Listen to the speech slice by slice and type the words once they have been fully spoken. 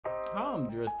How I'm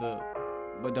dressed up,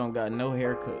 but don't got no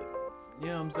haircut. You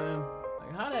know what I'm saying?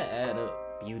 Like, how that add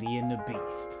up? Beauty and the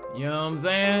Beast. You know what I'm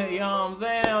saying? You know what I'm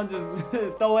saying? I'll just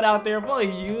throw it out there for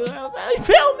you. You know what I'm saying? You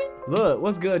feel me? Look,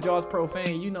 what's good, y'all? It's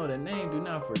Prophane. You know the name. Do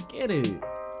not forget it.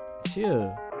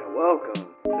 Chill. And welcome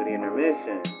to the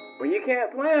intermission, where you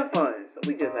can't plan fun, so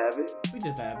we just have it. We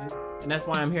just have it. And that's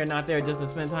why I'm here, not there, just to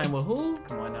spend time with who?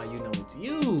 Come on now, you know it's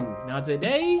you. Now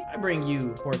today, I bring you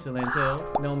Porcelain Tales,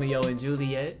 Gnomeo and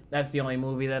Juliet. That's the only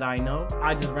movie that I know.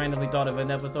 I just randomly thought of an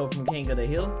episode from King of the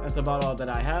Hill. That's about all that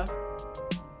I have.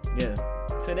 Yeah.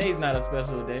 Today's not a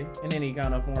special day in any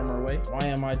kind of form or way. Why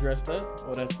am I dressed up?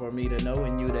 Well, that's for me to know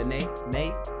and you to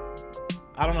nay.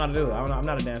 I don't know how to do it. I'm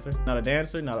not a dancer. Not a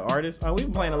dancer, not an artist. We've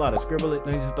been playing a lot of Scribble It.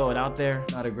 Let me just throw it out there.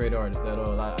 Not a great artist at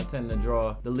all. I tend to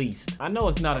draw the least. I know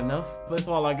it's not enough, but it's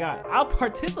all I got. I'll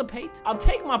participate. I'll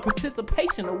take my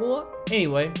participation award.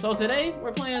 Anyway, so today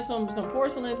we're playing some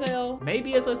Porcelain Tale.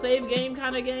 Maybe it's a save game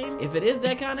kind of game. If it is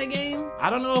that kind of game, I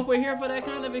don't know if we're here for that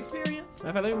kind of experience.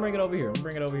 In fact, let me bring it over here.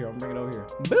 Bring it over here.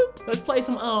 Boop. Let's play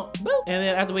some boop. And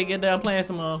then after we get done playing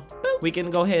some boop, we can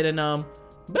go ahead and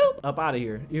boop, up out of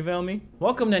here. You feel me?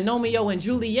 Welcome to Gnomeo and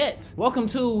Juliet. Welcome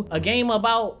to a game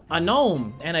about a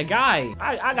gnome and a guy.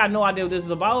 I got no idea what this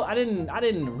is about. I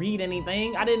didn't read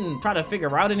anything. I didn't try to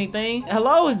figure out anything.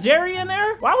 Hello, is Jerry in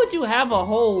there? Why would you have a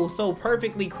hole so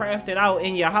perfectly crafted out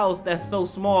in your house that's so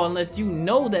small unless you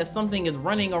know that something is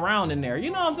running around in there?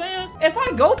 You know what I'm saying? If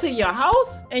I go to your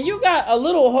house and you got a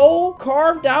little hole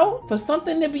carved out for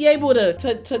something to be able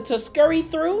to scurry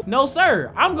through, no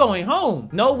sir, I'm going home.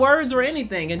 No words or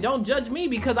anything. And don't judge me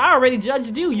because I already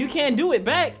judged you. You can't do it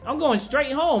back. I'm going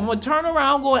straight home. I'm gonna turn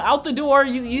around, going out the door.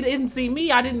 You didn't see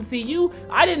me. I didn't see you.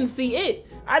 I didn't see it.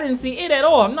 I didn't see it at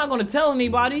all. I'm not gonna tell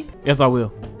anybody. Yes, I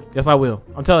will. Yes, I will.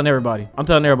 I'm telling everybody.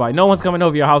 No one's coming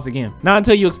over your house again. Not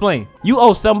until you explain. You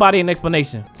owe somebody an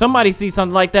explanation. Somebody sees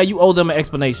something like that, you owe them an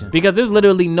explanation. Because there's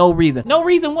literally no reason. No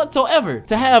reason whatsoever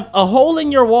to have a hole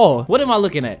in your wall. What am I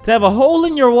looking at? To have a hole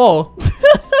in your wall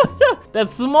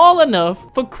that's small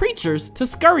enough for creatures to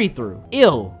scurry through.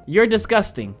 Ew. You're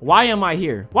disgusting. Why am I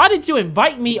here? Why did you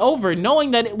invite me over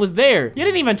knowing that it was there? You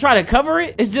didn't even try to cover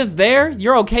it. It's just there.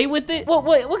 You're okay with it?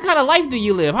 What kind of life do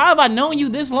you live? How have I known you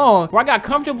this long where I got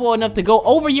comfortable enough to go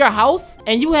over your house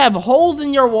and you have holes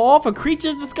in your wall for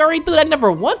creatures to scurry through? That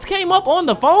never once came up on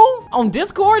the phone, on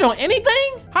Discord, on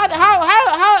anything? How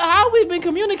have we been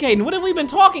communicating? What have we been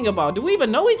talking about? Do we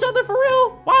even know each other for real?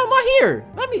 Why am I here?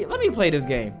 Let me play this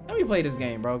game. Let me play this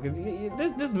game, bro, because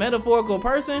this metaphorical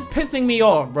person pissing me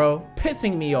off, bro.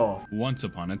 Pissing me off. Once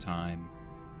upon a time,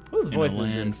 whose voice in a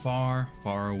is land this? far,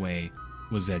 far away,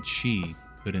 was that she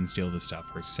couldn't steal the stuff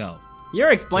herself.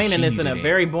 You're explaining So this in a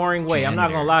very boring way. I'm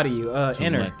not gonna lie to you. to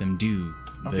Enter. let them do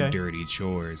the Okay. dirty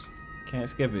chores. Can't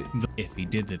skip it. If he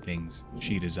did the things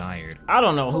she desired. I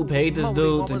don't know who paid this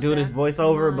dude to do this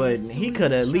voiceover, but he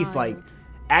could at least like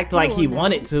act like he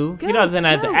wanted to. He doesn't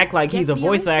have to act like he's a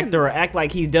voice actor or act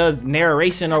like he does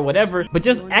narration or whatever, but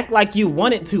just act like you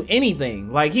wanted to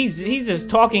anything. Like he's just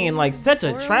talking in like such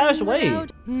a trash way.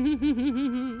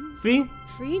 See?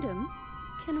 Freedom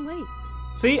can wait.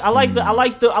 See? I like the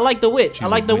witch. I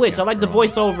like the witch. I like the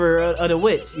voiceover of the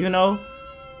witch, you know?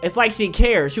 It's like she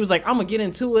cares. She was like, I'm gonna get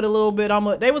into it a little bit.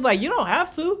 They was like, you don't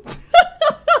have to.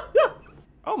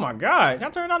 Oh my God. Can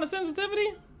I turn on the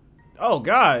sensitivity? Oh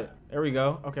God. There we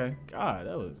go. Okay. God,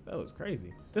 that was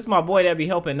crazy. This is my boy that be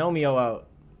helping Gnomeo out.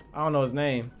 I don't know his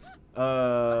name.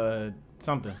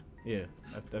 Something. Yeah,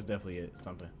 that's definitely it.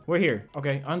 Something. We're here.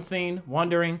 Okay. Unseen,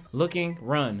 wandering, looking,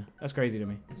 run. That's crazy to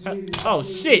me. Oh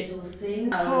shit.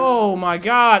 Oh my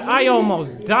God. I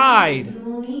almost died.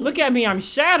 Look at me. I'm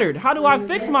shattered. How do I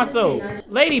fix myself?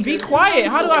 Lady, be quiet.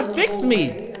 How do I fix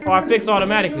me? Oh, I fix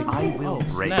automatically. I will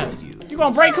break you. You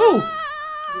gonna break who?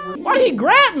 Why did he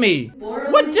grab me?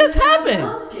 What just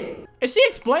happened? Is she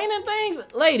explaining things?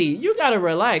 Lady, you gotta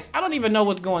relax. I don't even know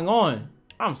what's going on.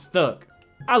 I'm stuck.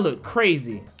 I look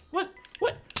crazy. What?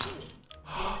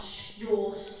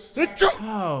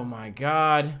 Oh my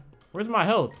God. Where's my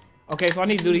health? Okay, so I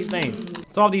need to do these things.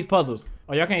 Solve these puzzles.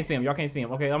 Oh, y'all can't see them. Y'all can't see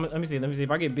them. Okay, let me see.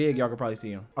 If I get big, y'all can probably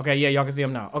see them. Okay, yeah, y'all can see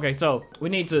them now. Okay, so we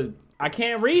need to... I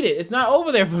can't read it. It's not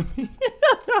over there for me.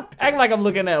 Act like I'm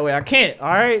looking that way. I can't, all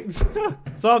right?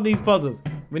 Solve these puzzles.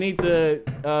 We need to,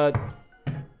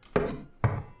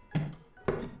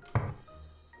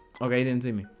 Okay, he didn't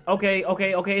see me. Okay.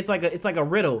 It's like a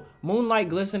riddle. Moonlight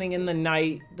glistening in the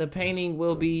night. The painting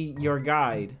will be your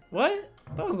guide. What?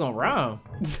 I thought it was gonna rhyme.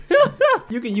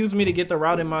 You can use me to get the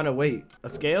route in mind of weight. A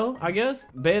scale, I guess?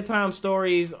 Bedtime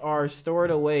stories are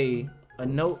stored away A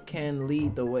note can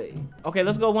lead the way. Okay,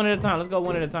 let's go one at a time. Let's go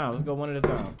one at a time. Let's go one at a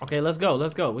time. Okay, let's go.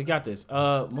 Let's go. We got this.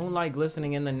 Moonlight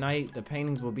glistening in the night. The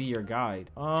paintings will be your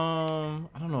guide. I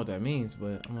don't know what that means,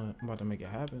 but I'm about to make it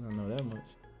happen. I know that much.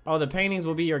 Oh, the paintings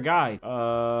will be your guide.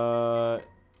 I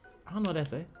don't know what that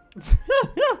say.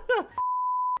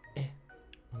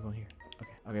 I'm going here.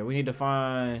 Okay. Okay, we need to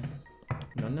find.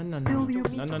 No.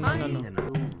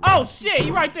 Oh shit, he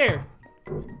right there.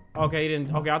 Okay, he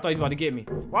didn't. Okay, I thought he was about to get me.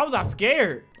 Why was I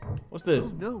scared? What's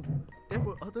this? Oh, no, there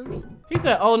were others. He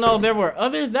said, "Oh no, there were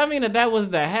others." That mean that was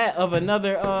the hat of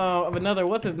another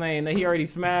what's his name that he already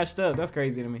smashed up. That's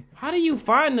crazy to me. How do you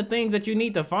find the things that you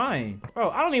need to find, bro?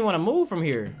 I don't even want to move from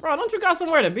here, bro. Don't you got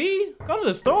somewhere to be? Go to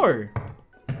the store.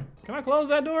 Can I close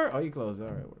that door? Oh, you closed. All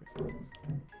right, works.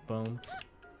 Boom,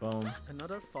 boom.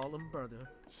 Another fallen brother.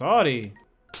 Sorry.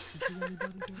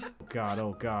 God,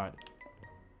 oh God.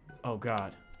 Oh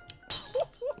God.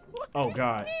 Oh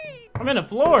God. I'm in the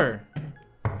floor.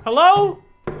 Hello?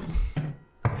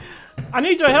 I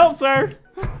need your help, sir.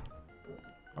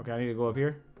 Okay, I need to go up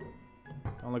here.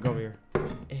 Don't look over here. What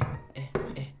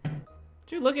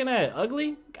you looking at,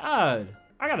 ugly? God.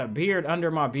 I got a beard under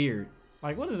my beard.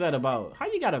 Like, what is that about? How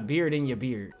you got a beard in your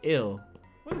beard? Ew.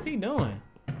 What is he doing?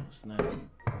 Oh, snap.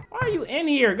 Why are you in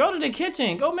here? Go to the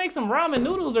kitchen. Go make some ramen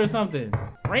noodles or something.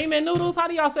 Ramen noodles? How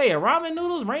do y'all say it? Ramen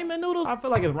noodles? Ramen noodles? I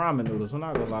feel like it's ramen noodles. I'm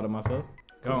not gonna lie to myself.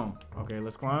 Go on. Okay,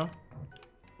 let's climb.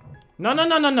 No.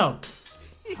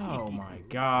 Oh my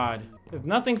God. There's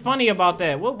nothing funny about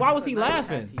that. Why was he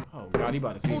laughing? Oh God, he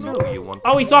about to see me.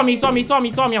 Oh, he saw me.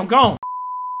 I'm gone.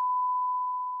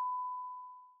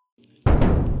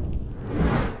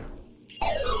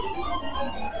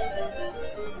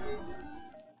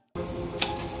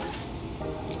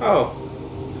 Oh,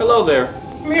 hello there.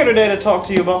 I'm here today to talk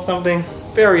to you about something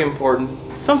very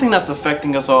important. Something that's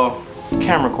affecting us all.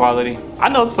 Camera quality. I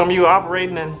know some of you are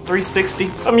operating in 360.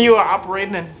 Some of you are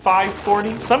operating in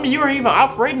 540. Some of you are even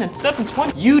operating in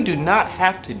 720. You do not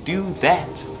have to do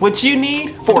that. What you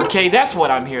need? 4K, that's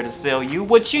what I'm here to sell you.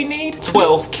 What you need?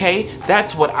 12K,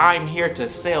 that's what I'm here to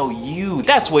sell you.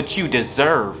 That's what you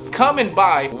deserve. Come and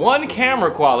buy one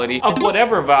camera quality of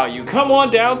whatever value. Come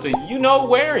on down to you know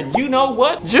where and you know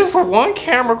what. Just one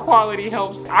camera quality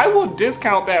helps. I will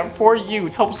discount that for you.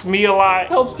 Helps me a lot.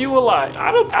 Helps you a lot.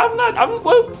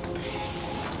 Well,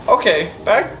 okay,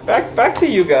 back to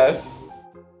you guys. Oh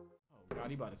God,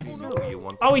 he about to see me.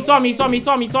 Oh, he saw me.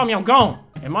 I'm gone.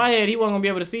 In my head, he wasn't gonna be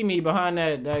able to see me behind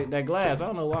that glass. I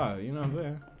don't know why. You know what I'm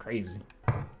saying? Crazy.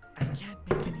 I can't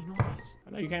make any noise. I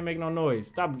know you can't make no noise.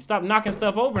 Stop knocking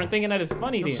stuff over and thinking that it's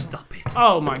funny then. Stop it.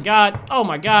 Oh my God. Oh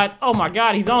my God. Oh my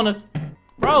God. He's on us.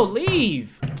 Bro,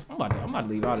 leave. I'm about to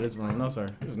leave out of this room. No, sir.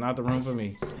 This is not the room for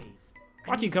me.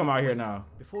 Watch you come out here now.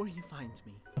 Before he finds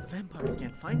me, the vampire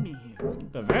can't find me here.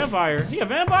 The vampire? He a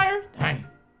vampire? Dang.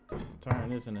 Turn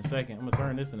this in a second. I'm gonna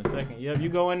turn this in a second. Yep, you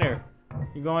go in there.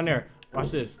 You go in there.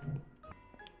 Watch this.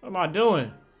 What am I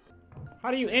doing? How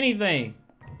do you anything?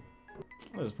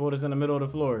 I'll just pull this in the middle of the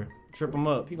floor. Trip him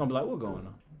up. He gonna be like, what's going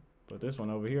on? Put this one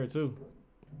over here too.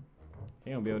 He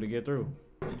gonna be able to get through.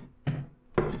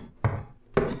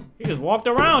 He just walked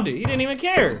around it. He didn't even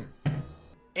care.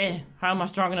 How am I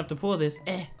strong enough to pull this?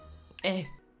 Yes, sir.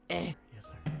 Yes,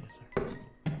 sir. Yes, sir.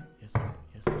 Yes, sir.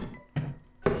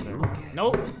 Yes, sir.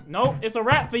 Nope. It's a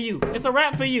wrap for you. It's a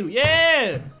wrap for you.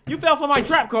 Yeah. You fell for my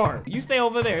trap card. You stay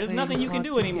over there. There's nothing you can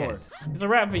do anymore. It's a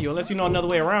wrap for you unless you know another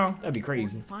way around. That'd be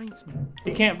crazy. He finds me.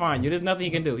 He can't find you. There's nothing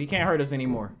he can do. He can't hurt us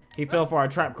anymore. He fell for our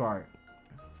trap card.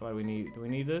 I feel like do we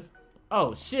need this?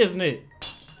 Oh, shiznit.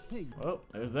 Oh,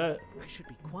 there's that. I should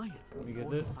be quiet. Let me get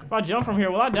this. If I jump from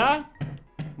here, will I die?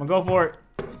 I'm gonna go for it.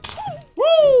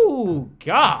 Woo!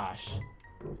 Gosh.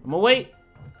 I'm gonna wait.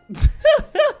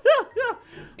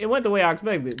 It went the way I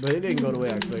expected, but it didn't go the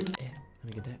way I expected. Let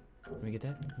me get that. Let me get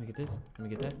that. Let me get this. Let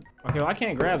me get that. Okay, well, I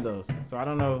can't grab those, so I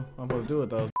don't know what I'm supposed to do with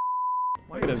those.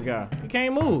 Look at this guy. He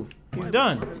can't move. He's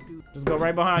done. Just go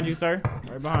right behind you, sir.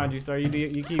 Right behind you, sir. You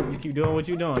keep doing what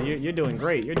you're doing. You're doing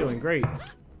great. You're doing great.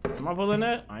 Am I pulling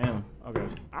that? I am. Okay.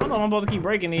 I don't know if I'm supposed to keep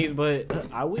breaking these, but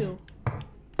I will.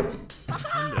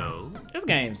 Hello. This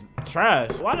game's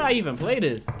trash. Why did I even play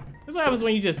this? This is what happens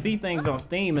when you just see things on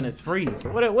Steam and it's free.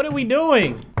 What are we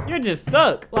doing? You're just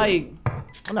stuck. Like,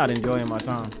 I'm not enjoying my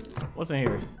time. What's in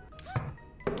here?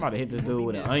 I'm about to hit this dude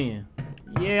with an onion.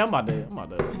 Yeah, I'm about to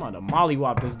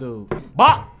mollywop this dude.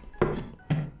 Bop!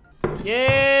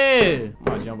 Yeah! I'm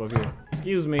about to jump up here.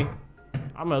 Excuse me.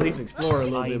 I'm gonna at least explore a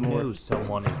little bit more. I knew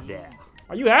someone is there.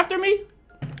 Are you after me?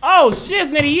 Oh,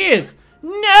 shiznit, he is.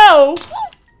 No!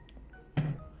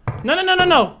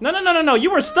 No.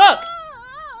 You were stuck.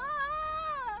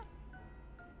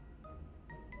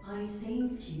 I I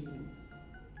saved you.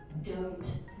 Don't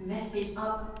mess it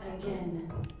up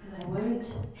again, because I won't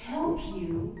help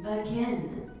you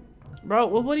again. Bro,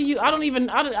 what do you, I don't even,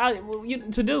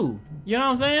 to do. You know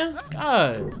what I'm saying?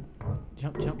 God.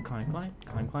 Jump, jump, climb, climb,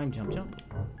 climb, climb, jump, jump.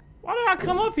 Why did I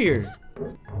come up here?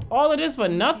 All of this for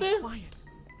nothing? Be quiet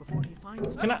before he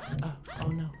finds me. Can I, oh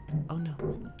no, oh no.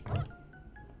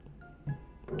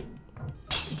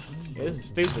 Yeah, this is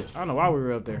stupid. I don't know why we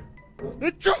were up there.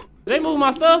 Did they move my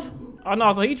stuff? Oh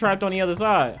no, so he trapped on the other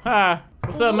side. Hi,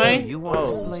 what's up, man? You want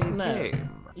to Oh, play snap. a game?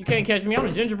 You can't catch me, I'm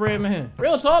a gingerbread man.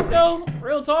 Real talk though,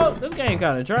 real talk, this game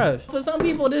kinda trash. For some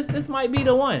people, this might be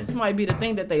the one. This might be the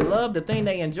thing that they love, the thing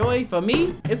they enjoy. For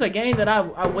me, it's a game that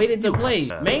I waited to play.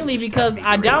 Mainly because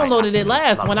I downloaded it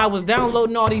last when I was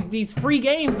downloading all these free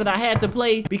games that I had to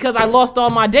play because I lost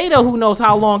all my data who knows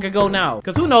how long ago now.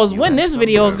 Cause who knows when this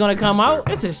video is gonna come out.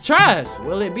 This is trash.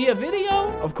 Will it be a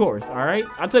video? Of course, all right.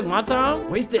 I took my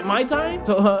time, wasted my time.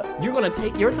 So you're gonna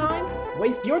take your time?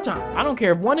 Waste your time. I don't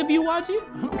care if one of you watch it.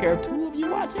 I don't care if two of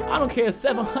you watch it. I don't care if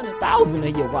 700,000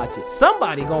 of you watch it.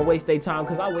 Somebody gonna waste their time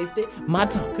because I wasted my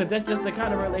time. Because that's just the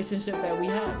kind of relationship that we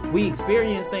have. We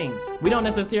experience things. We don't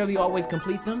necessarily always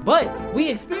complete them, but we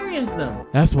experience them.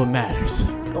 That's what matters.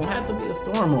 It's gonna have to be a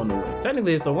storm on the way.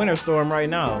 Technically, it's a winter storm right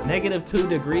now. -2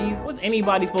 degrees. What's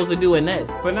anybody supposed to do in that?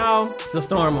 For now, it's a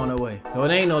storm on the way. So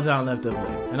it ain't no time left to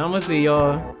play. And I'm gonna see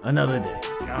y'all another day.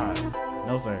 God,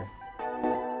 no sir.